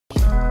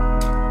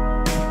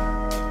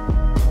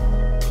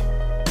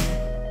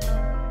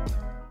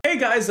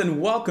guys,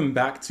 and welcome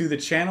back to the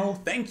channel.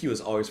 Thank you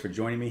as always for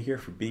joining me here,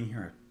 for being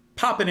here,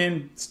 popping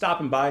in,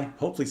 stopping by,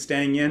 hopefully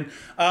staying in.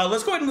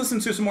 Let's go ahead and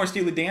listen to some more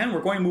Steely Dan. We're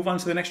going to move on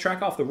to the next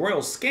track off the Royal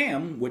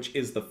Scam, which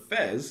is the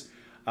Fez,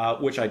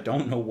 which I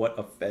don't know what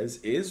a Fez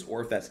is or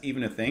if that's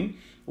even a thing.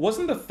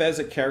 Wasn't the Fez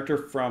a character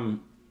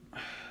from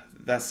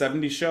that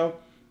 70s show?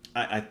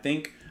 I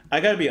think,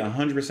 I gotta be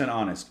 100%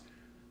 honest.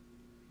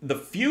 The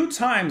few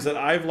times that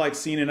I've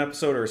seen an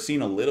episode or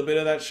seen a little bit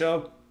of that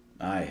show,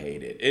 I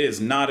hate it. It is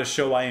not a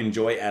show I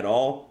enjoy at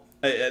all.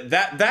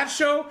 That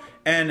show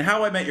and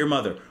How I Met Your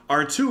Mother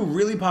are two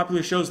really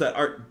popular shows that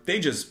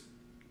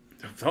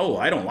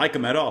I don't like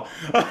them at all.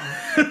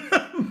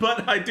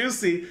 But I do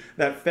see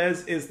that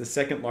Fez is the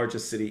second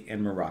largest city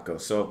in Morocco.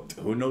 So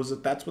who knows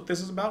if that's what this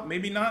is about?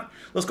 Maybe not.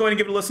 Let's go ahead and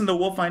give it a listen to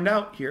We'll Find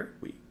Out. Here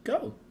we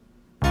go.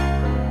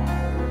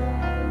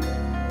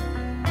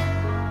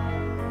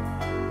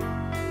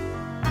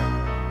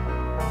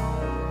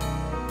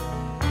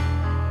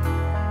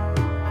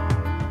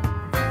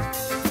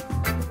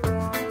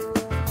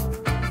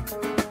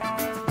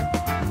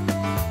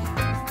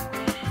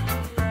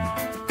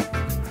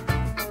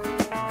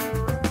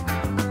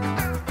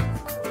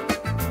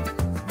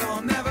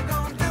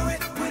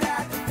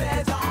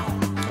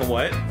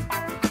 What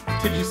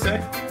did you say?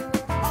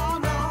 Oh,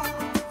 no.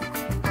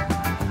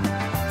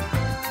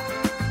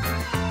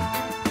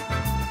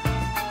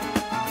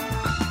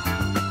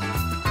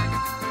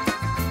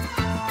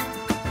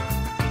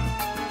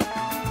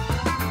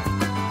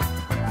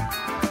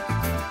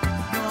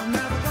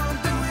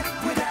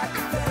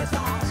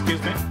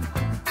 Excuse me?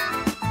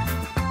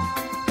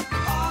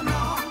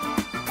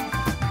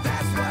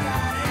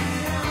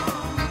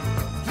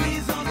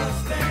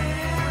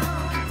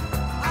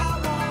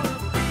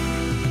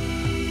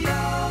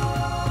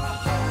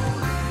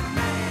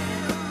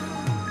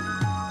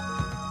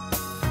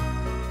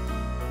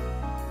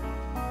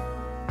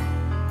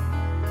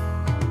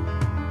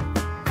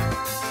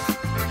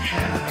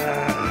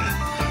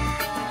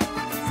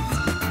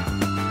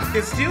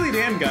 It's Steely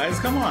Dan, guys.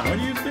 Come on, what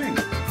do you think?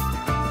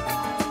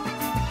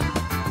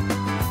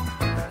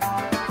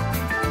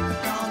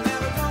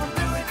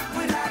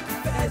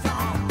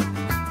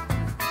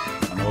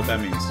 I don't know what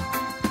that means.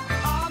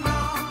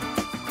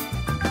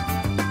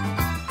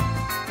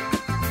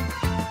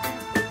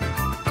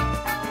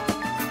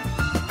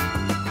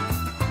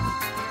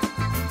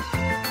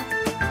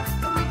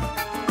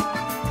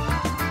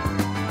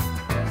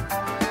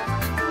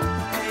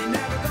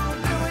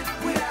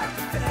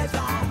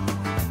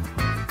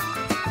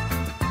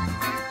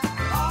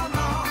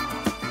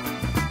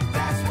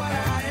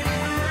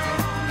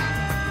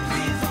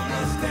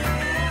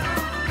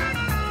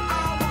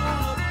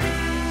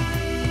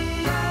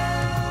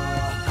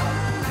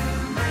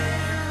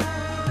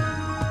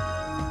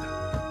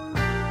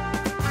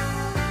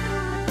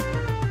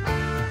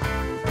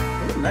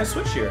 Nice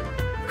switch here.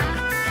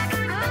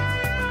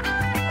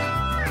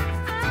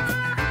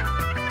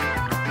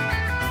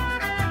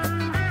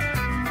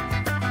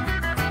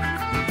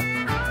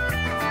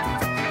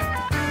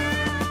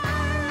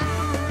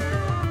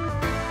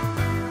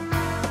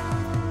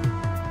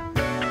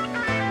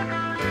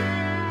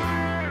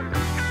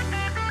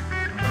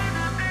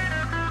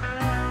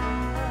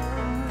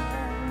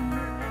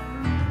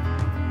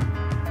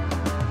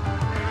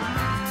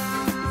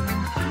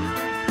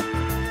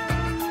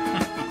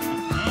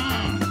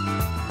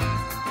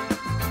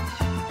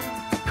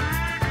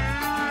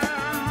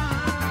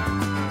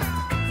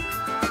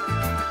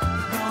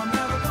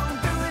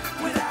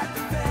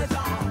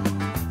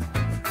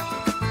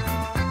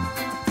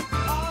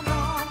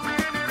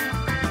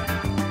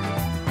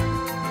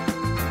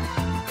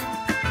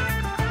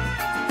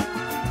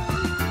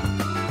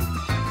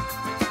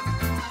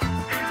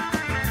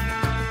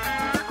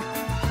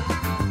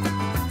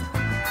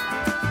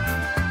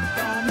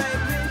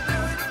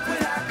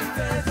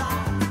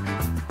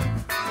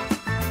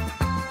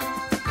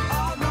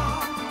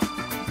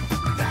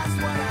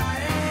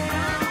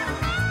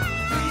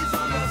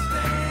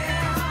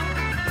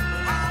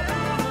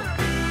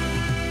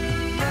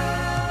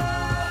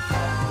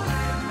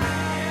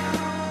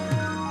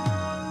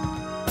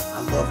 I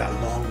love that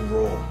long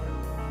roll.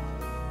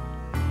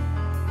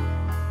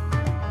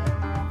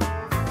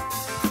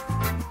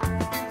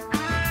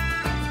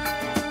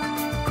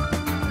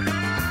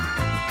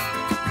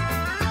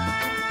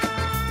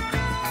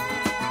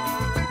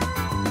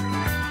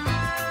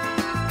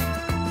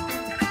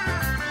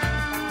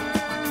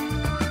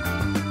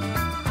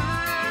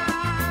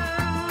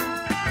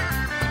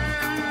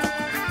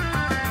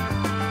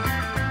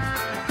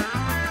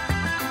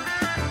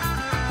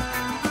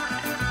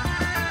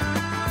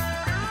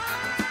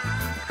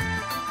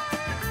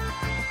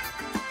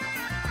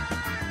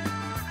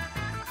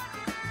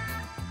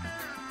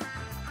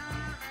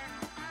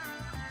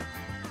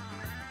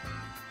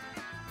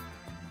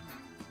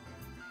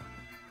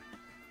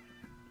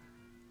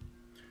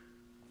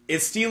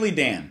 It's Steely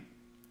Dan.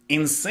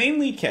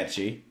 Insanely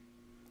catchy,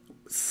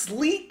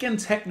 sleek and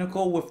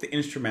technical with the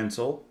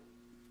instrumental,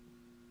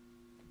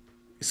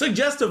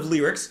 suggestive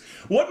lyrics.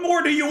 What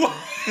more do you want?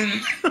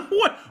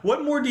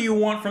 what more do you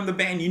want from the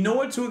band? You know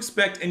what to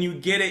expect, and you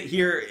get it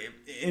here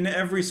in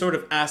every sort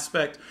of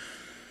aspect.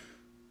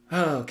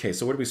 Okay,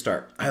 so where do we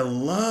start? I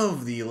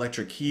love the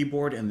electric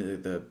keyboard and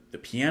the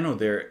piano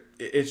there.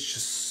 It's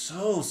just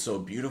so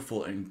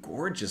beautiful and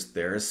gorgeous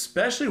there,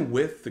 especially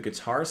with the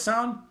guitar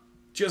sound.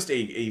 Just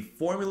a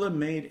formula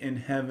made in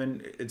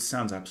heaven. It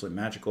sounds absolutely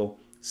magical.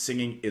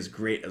 Singing is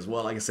great as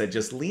well. Like I said,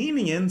 just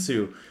leaning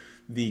into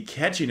the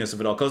catchiness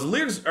of it all. Because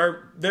lyrics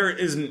are, there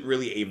isn't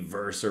really a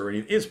verse or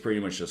anything. It's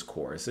pretty much just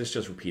chorus. It's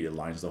just repeated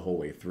lines the whole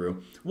way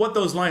through. What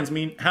those lines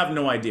mean, have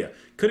no idea.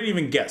 Couldn't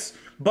even guess.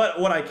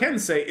 But what I can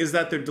say is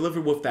that they're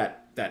delivered with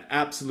that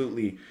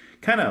absolutely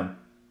kind of,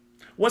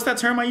 what's that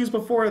term I used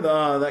before?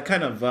 That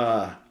kind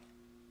of,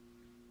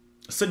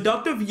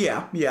 seductive,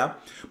 yeah,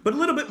 but a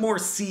little bit more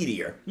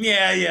seedier.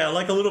 Yeah,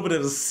 like a little bit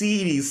of a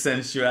seedy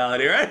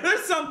sensuality, right?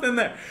 There's something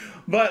there.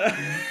 But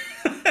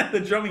the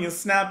drumming is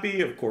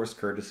snappy, of course,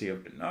 courtesy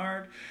of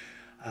Bernard.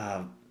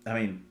 I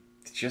mean,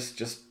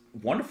 just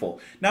wonderful.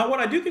 Now, what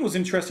I do think was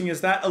interesting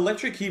is that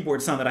electric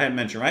keyboard sound that I had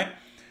mentioned, right?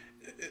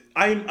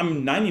 I'm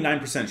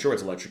 99% sure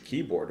it's electric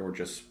keyboard or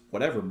just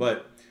whatever,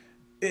 but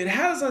it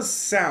has a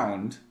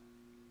sound,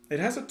 it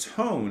has a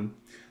tone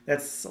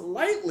that's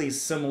slightly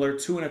similar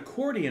to an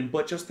accordion,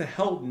 but just the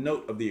held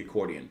note of the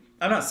accordion.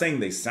 I'm not saying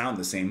they sound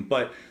the same,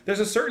 but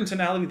there's a certain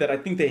tonality that I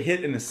think they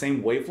hit in the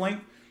same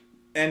wavelength,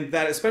 and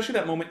that especially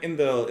that moment in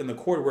the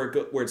chord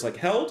where it's like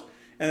held,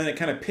 and then it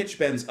kind of pitch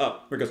bends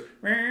up, where it goes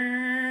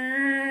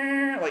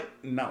like,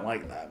 not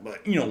like that,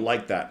 but you know,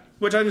 like that,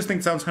 which I just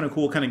think sounds kind of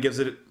cool. Kind of gives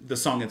the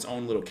song its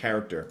own little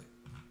character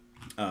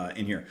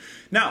in here.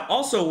 Now,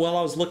 also while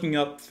I was looking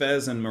up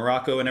Fez and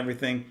Morocco and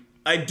everything,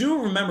 I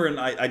do remember, and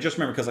I just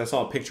remember because I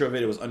saw a picture of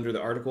it. It was under the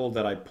article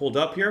that I pulled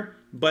up here.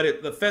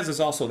 But the Fez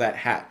is also that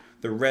hat,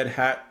 the red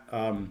hat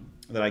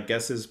that I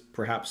guess is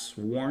perhaps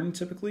worn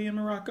typically in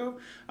Morocco.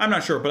 I'm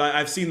not sure, but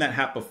I've seen that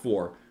hat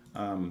before,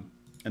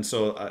 and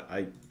so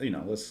I you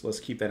know, let's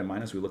keep that in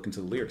mind as we look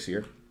into the lyrics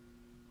here.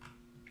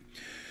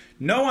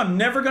 No, I'm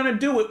never gonna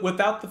do it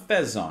without the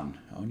Fez on.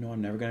 Oh no,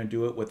 I'm never gonna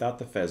do it without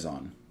the Fez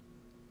on.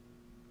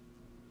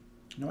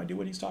 No idea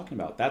what he's talking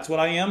about. That's what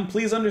I am.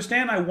 Please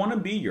understand, I want to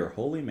be your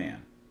holy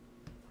man.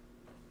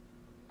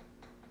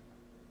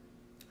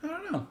 I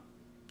don't know.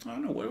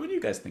 What do you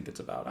guys think it's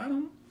about? I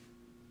don't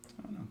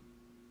know.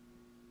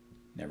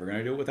 Never going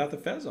to do it without the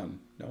Fez on.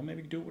 No,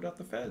 maybe do it without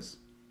the Fez.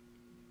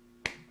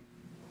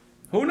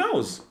 Who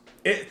knows?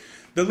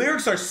 The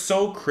lyrics are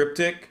so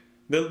cryptic.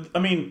 I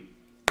mean,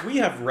 we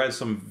have read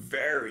some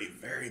very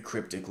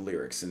cryptic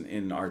lyrics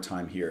in our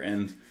time here.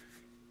 And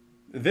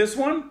this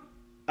one,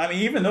 I mean,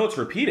 even though it's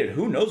repeated,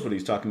 who knows what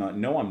he's talking about?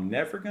 No, I'm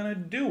never going to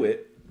do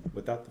it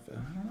without the... I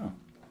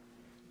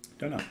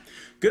don't know.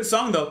 Good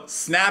song, though.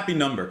 Snappy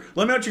number.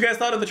 Let me know what you guys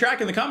thought of the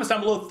track in the comments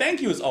down below.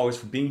 Thank you, as always,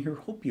 for being here.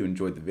 Hope you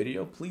enjoyed the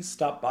video. Please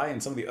stop by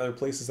in some of the other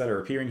places that are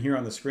appearing here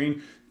on the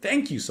screen.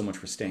 Thank you so much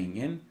for staying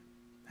in.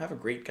 Have a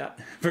great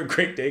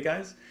day,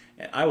 guys.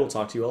 And I will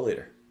talk to you all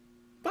later.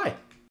 Bye.